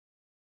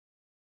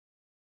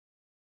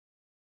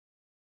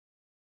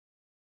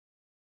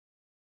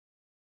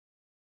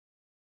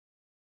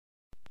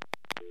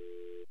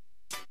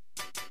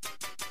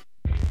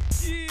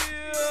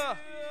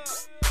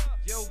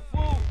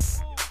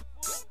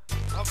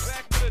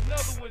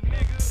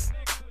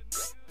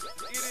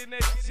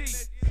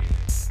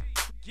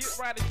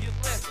gotta get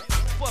less.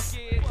 Fuck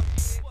it.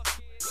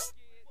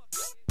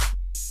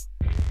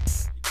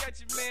 You got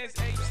your man's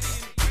AC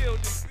in the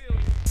building.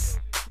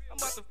 I'm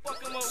about to fuck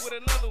him up with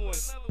another one.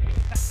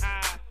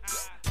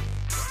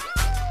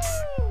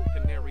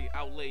 Canary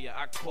outlayer,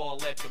 I call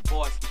that the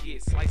boss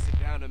kid. Slice it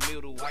down the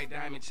middle, white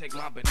diamond, check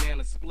my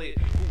banana split.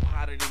 Who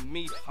hotter than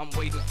me? I'm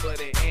waiting for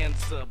the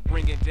answer.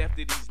 Bringing death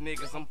to these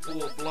niggas, I'm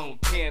full-blown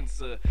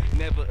cancer.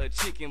 Never a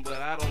chicken,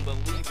 but I don't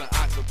believe in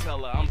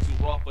acapella. I'm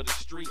too raw for the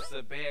streets,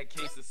 a bad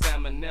case of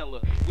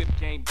salmonella. Whip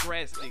game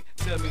drastic,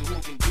 tell me who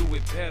can do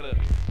it better.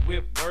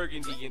 Whip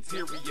burgundy,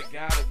 interior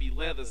gotta be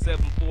leather.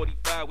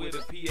 745 with a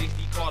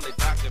PhD, call it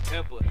Dr.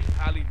 Pepper.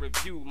 Highly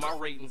reviewed, my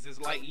ratings is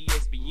like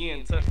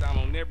ESPN. Touchdown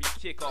on every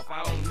kickoff,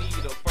 I don't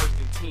need a 1st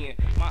and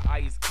 10. My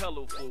ice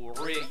colorful,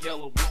 red,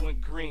 yellow, blue,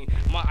 and green.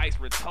 My ice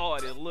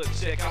retarded, look,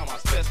 check out my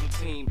special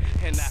team.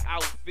 And the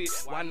outfit,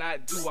 why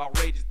not do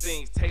outrageous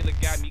things? Taylor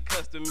got me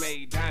custom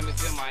made,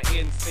 diamonds in my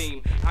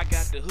inseam. I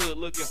got the hood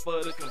looking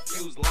for the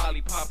confused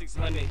lollipop.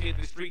 600 hit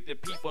the street, the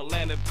people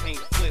land of paint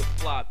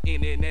flip-flop.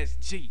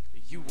 NNSG,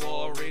 you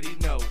already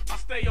know. I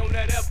stay on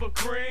that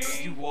evergreen,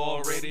 you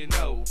already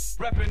know.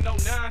 Reppin' no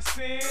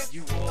nonsense,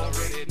 you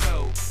already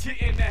know.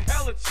 Getting the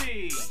hella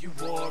cheese, you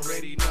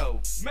already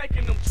know.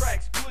 Making them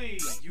tracks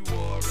bleed, you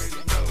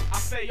already know. I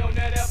stay on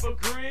that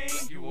evergreen,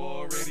 you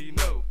already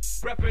know.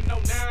 Reppin' no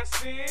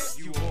nonsense,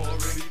 you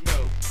already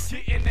know.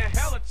 Getting the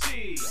hella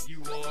cheese,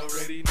 you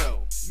already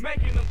know.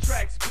 Making them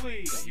tracks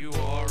bleed, you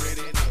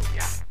already know.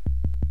 Yeah.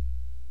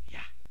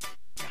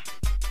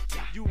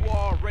 You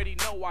already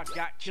know I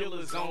got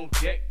killers on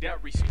deck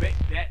that respect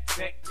that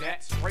tech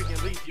that spray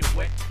and leave you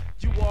wet.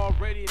 You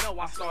already know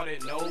I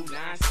started no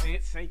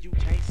nonsense and you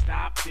can't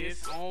stop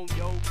this on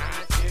your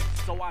content.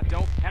 So I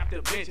don't have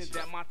to mention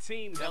that my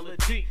team hella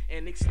deep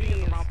and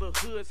extend around the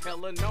hoods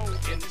hella known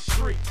in the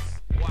streets.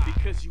 Why?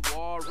 Because you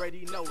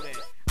already know that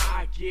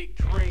I get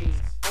greens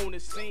on the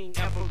scene,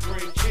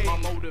 evergreen king. My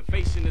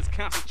motivation is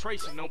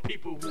concentration on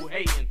people who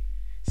hating.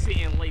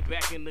 Sitting lay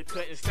back in the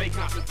cut and stay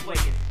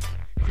contemplating.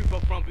 Creep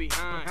up from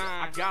behind,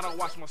 I gotta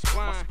watch my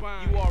spine.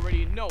 You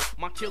already know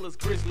my killer's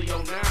Grizzly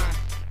 09.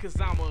 Cause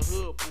I'm a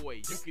hood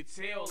boy, you can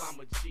tell I'm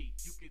a G.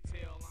 You can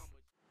tell I'm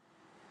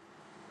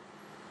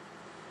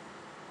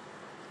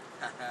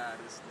a G. Haha,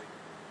 this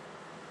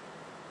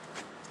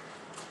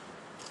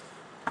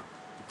nigga.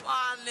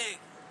 Why, nigga?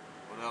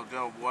 What up,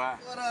 though, boy?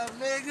 What up,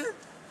 nigga?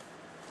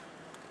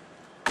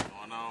 What's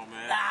going on,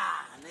 man?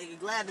 Nigga,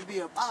 glad to be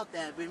about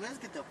that, bitch. Let's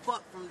get the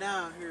fuck from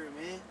down here,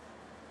 man.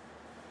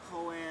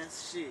 Whole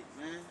ass shit,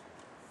 man.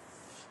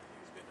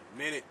 It's been a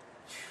minute.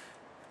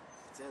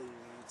 I tell you,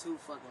 man, too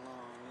fucking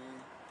long, man.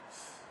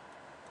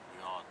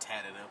 We all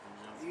tatted up and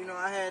jump. You know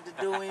I had to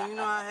do it. You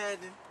know I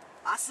had to.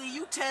 I see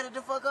you tatted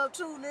the fuck up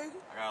too, nigga.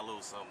 I got a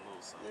little something,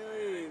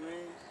 Yeah,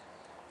 man.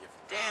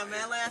 Damn,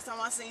 man, last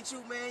time I seen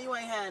you, man, you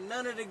ain't had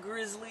none of the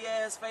grizzly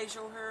ass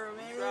facial hair,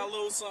 man. You got a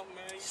little something,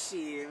 man.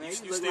 Shit, man,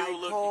 you look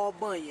still like Paul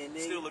Bunyan, nigga.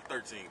 You still look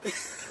 13.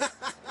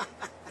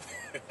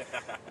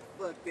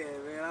 Fuck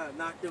that, man. I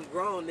knocked them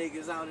grown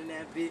niggas out in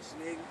that bitch,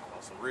 nigga.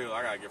 On some real,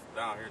 I gotta get from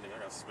down here, nigga. I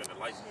gotta suspend the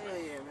license. Hell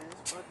yeah, man.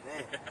 Fuck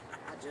that.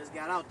 I just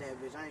got out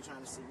that bitch. I ain't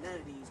trying to see none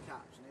of these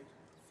cops, nigga.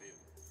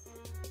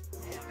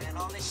 Yeah, man,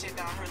 all this shit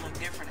down here look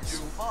different as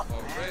fuck,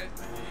 man.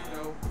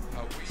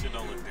 Shit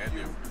don't look that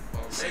different.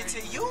 Shit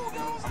to you,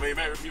 though? I mean,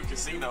 maybe a few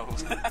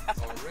casinos. A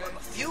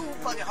few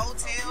fucking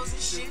hotels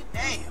and shit.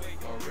 Damn.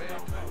 Crazy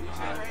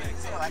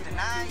as hell. Like the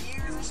 9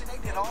 years and shit, they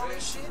did all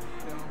this shit.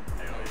 Hell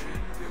yeah.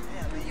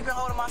 Yeah, man. You been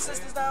holding my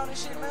sisters down and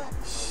shit, man?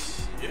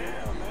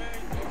 Yeah, man.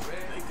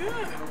 They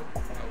good.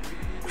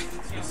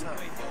 What's up?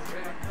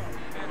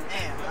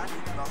 Damn, I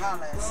need to go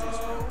holler at sis.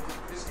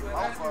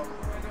 Both of them.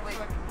 Wait.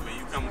 I mean,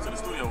 you coming to the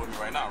studio with me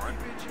right now, right?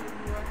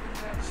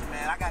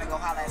 Man, I gotta go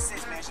holler at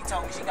sis, man. She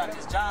told me she got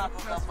this job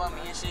hooked up for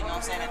me and shit, you know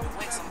what I'm saying, at the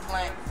Wixom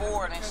plant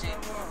Ford and shit.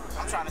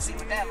 I'm trying to see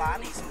what that like.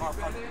 I need some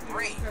motherfucking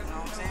bread, you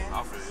know what I'm saying?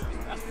 I feel you.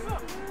 That's what's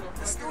up.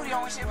 The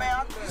studio and shit,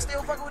 man. You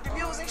still fucking with the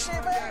music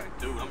shit, man?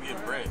 Dude, I'm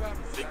getting bread.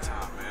 Big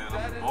time, man.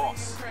 I'm the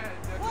boss.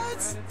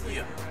 What?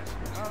 Yeah.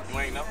 You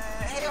ain't know?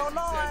 Hell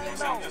no, I ain't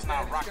know. I'm just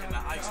not rocking the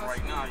ice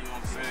right now, you know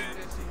what I'm saying?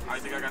 I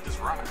think I got this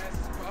rock.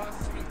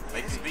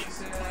 Make these beats.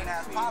 Clean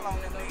ass pile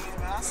on them niggas,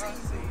 man. I see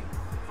you.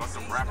 Fuck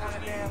them rappers,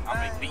 nigga. I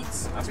make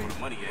beats. That's where the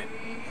money at.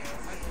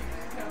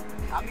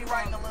 I be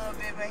writing a little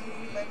bit, man.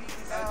 You let me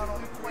get down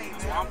on the quake,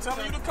 man. I'm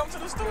telling you to come to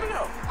the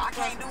studio. I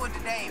can't do it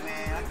today,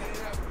 man. I can't.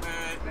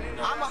 Man,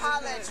 I'ma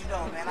holler at you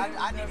though, man.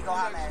 I need to go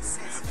holler at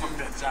sis. fuck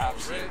that job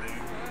shit,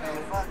 nigga.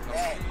 Man, fuck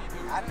that.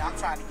 I'm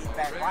trying to get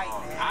back right,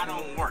 man. I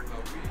don't work,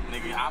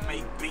 nigga. I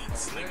make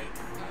beats, nigga.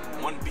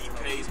 One beat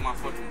pays my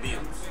fucking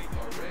bills.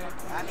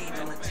 I need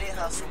to legit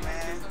hustle,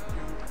 man.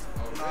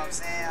 You know what I'm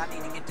saying? I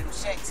need to get them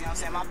checks, you know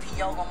what I'm saying? My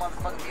P.O. gonna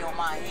motherfucking be on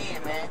my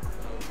head, man.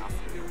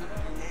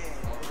 Yeah.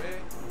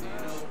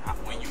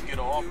 When you get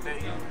off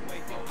day,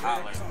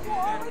 holla. You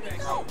already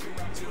know.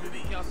 That's what it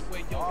is.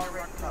 You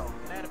already know.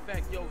 Matter of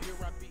fact, yo, here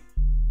I be.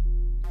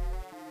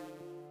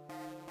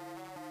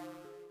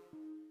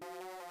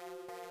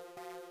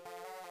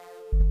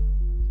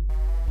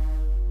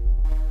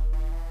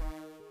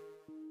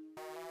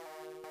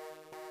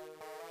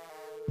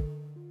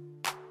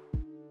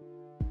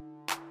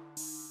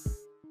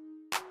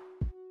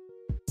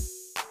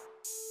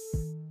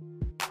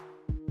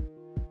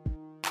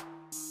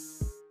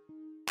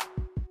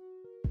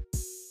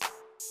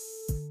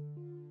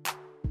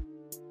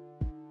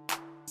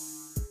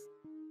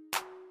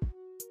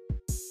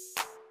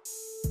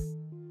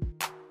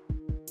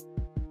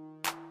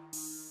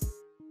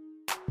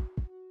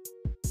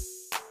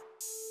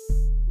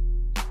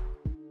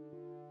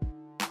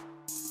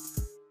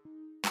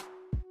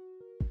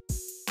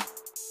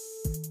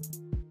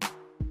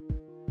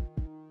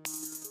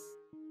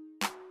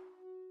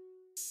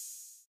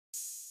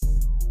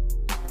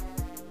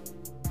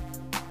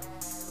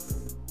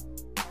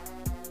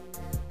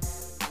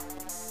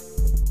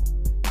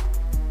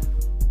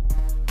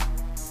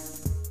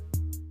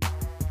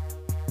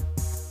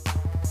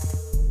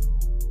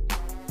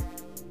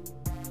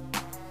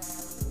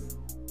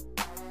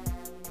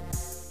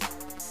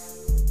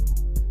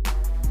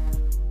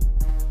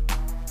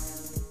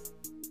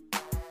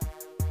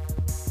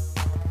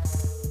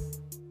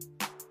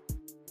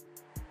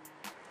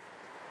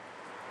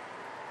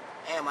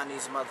 I need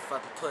some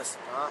motherfucking pussy,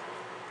 dog.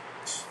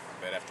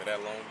 Bet after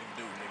that long you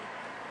do,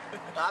 nigga.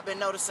 I've been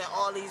noticing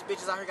all these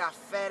bitches out here got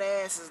fat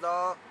asses,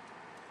 dog.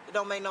 It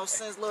don't make no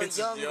sense, little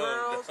young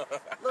girls.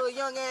 Little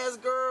young ass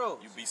girls.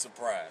 You be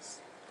surprised.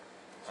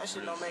 That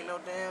shit don't make no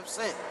damn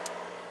sense.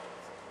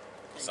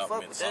 Can't Something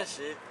fuck in with that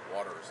something. shit.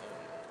 Water or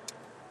something.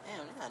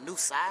 Damn, they got a new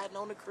siding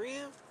on the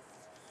crib.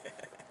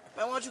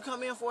 Man, why don't you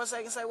come in for a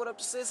second and say what up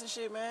to sis and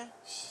shit, man?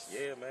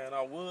 Yeah, man,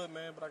 I would,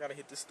 man, but I gotta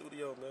hit the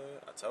studio,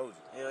 man. I told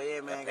you. Hell yeah,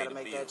 man. Gotta pay Gotta the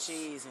make that bills.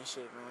 cheese and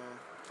shit, man.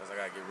 Cause I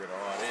gotta get rid of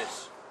all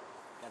this.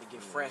 Gotta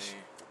get fresh.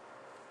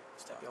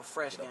 Step your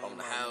fresh Get up game on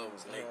the man.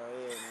 house, Hell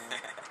nigga. yeah, man.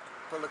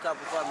 Pull a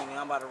couple for me, man.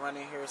 I'm about to run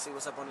in here and see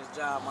what's up on this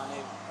job, my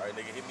nigga. All right,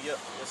 nigga, hit me up.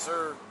 Yes,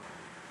 sir.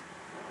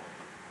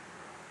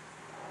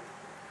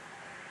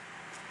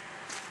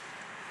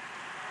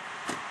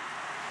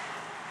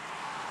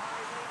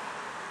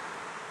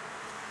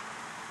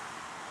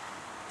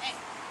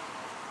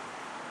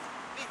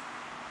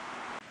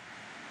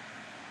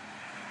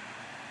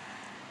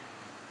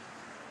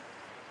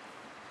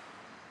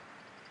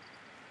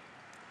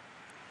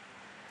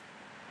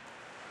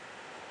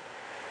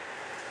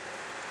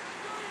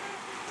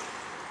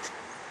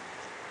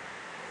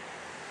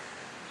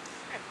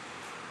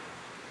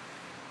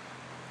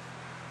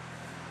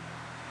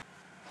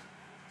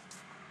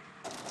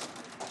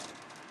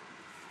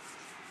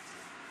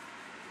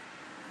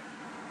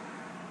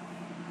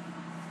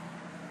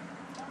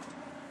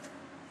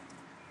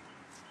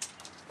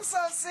 What's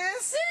up,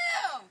 sis?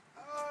 Tim!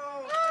 Oh,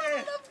 Oh,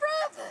 man. little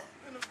brother.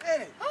 In a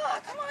minute. Oh,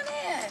 come on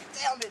in.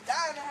 Damn, been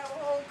dying to have a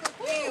home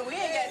cooked meal. We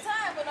ain't got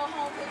time for no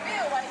home cooked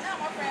meal right now.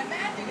 My friend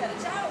Matthew got a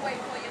job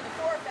waiting for you in the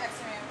Ford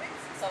factory in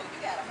Richardson, so you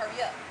gotta hurry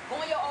up. Go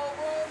in your old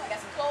room. I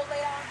got some clothes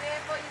laid out on bed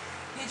for you.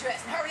 Get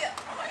dressed and hurry up.